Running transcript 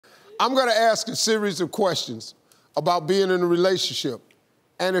I'm gonna ask a series of questions about being in a relationship.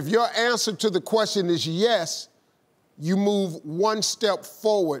 And if your answer to the question is yes, you move one step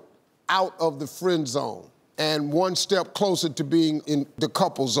forward out of the friend zone and one step closer to being in the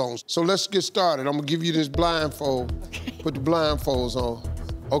couple zone. So let's get started. I'm gonna give you this blindfold. Okay. Put the blindfolds on.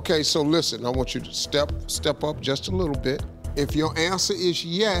 Okay, so listen, I want you to step up just a little bit. If your answer is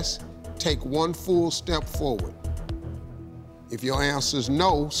yes, take one full step forward. If your answer is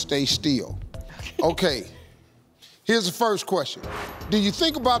no, stay still. Okay, here's the first question. Do you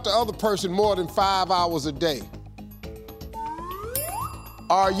think about the other person more than 5 hours a day?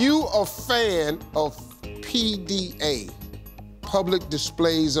 Are you a fan of PDA, public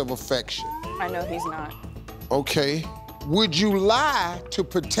displays of affection? I know he's not. Okay. Would you lie to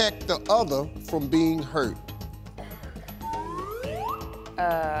protect the other from being hurt?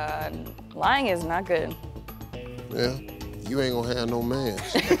 Lying is not good. Yeah, you ain't gonna have no man.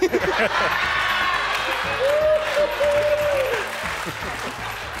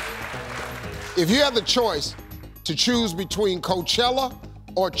 If you had the choice to choose between Coachella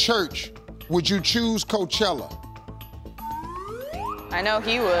or church, would you choose Coachella? I know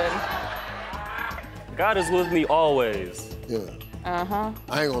he would. God is with me always. Yeah. Uh-huh.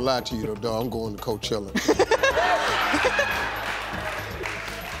 I ain't gonna lie to you though, dog. I'm going to Coachella.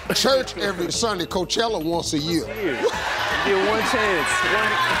 Church every Sunday, Coachella once a year. Get one chance.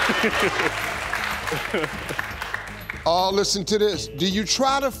 Oh, listen to this. Do you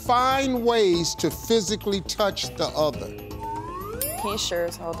try to find ways to physically touch the other? He sure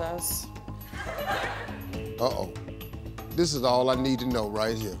as hell does. Uh-oh. This is all I need to know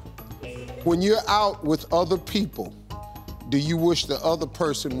right here. When you're out with other people, do you wish the other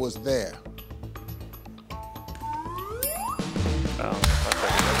person was there?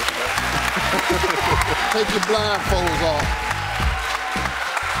 Take your blindfolds off.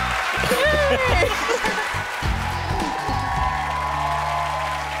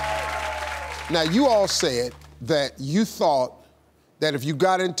 Now, you all said that you thought that if you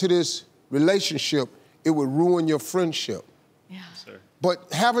got into this relationship, it would ruin your friendship. Yeah. Sir.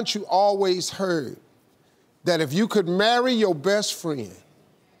 But haven't you always heard that if you could marry your best friend,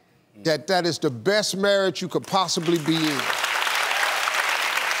 that is the best marriage you could possibly be in? Yeah.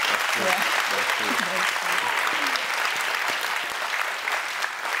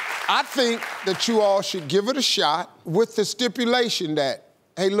 I think that you all should give it a shot with the stipulation that,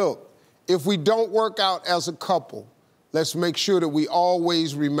 hey, look, if we don't work out as a couple, let's make sure that we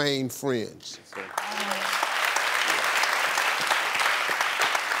always remain friends.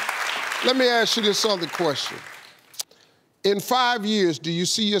 Let me ask you this other question. In 5 years, do you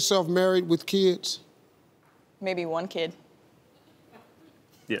see yourself married with kids? Maybe one kid.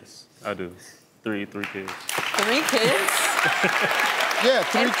 Yes, I do. Three kids. 3 kids? Yeah,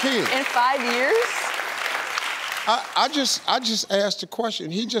 3 kids. In 5 years? I just asked a question.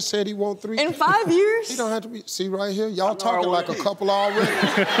 He just said he want 3 kids. In 5 years? He don't have to be, see right here? Y'all talking like a couple already.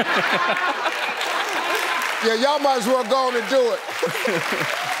 Yeah, y'all might as well go on and do it.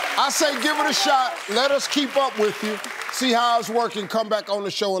 I say give it a shot. Let us keep up with you. See how it's working. Come back on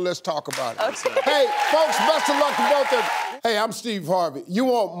the show and let's talk about it. Okay. Hey, folks, best of luck to both of you. Hey, I'm Steve Harvey. You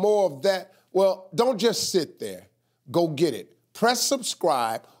want more of that? Well, don't just sit there. Go get it. Press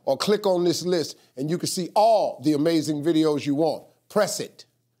subscribe or click on this list and you can see all the amazing videos you want. Press it.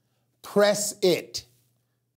 Press it.